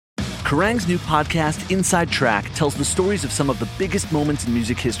Kerrang's new podcast, Inside Track, tells the stories of some of the biggest moments in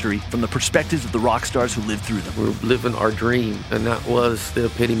music history from the perspectives of the rock stars who lived through them. We're living our dream, and that was the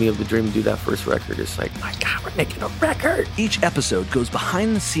epitome of the dream to do that first record. It's like, my God, we're making a record. Each episode goes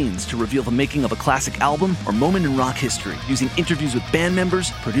behind the scenes to reveal the making of a classic album or moment in rock history, using interviews with band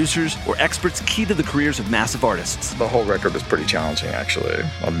members, producers, or experts key to the careers of massive artists. The whole record was pretty challenging, actually,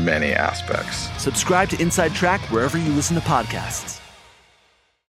 on many aspects. Subscribe to Inside Track wherever you listen to podcasts.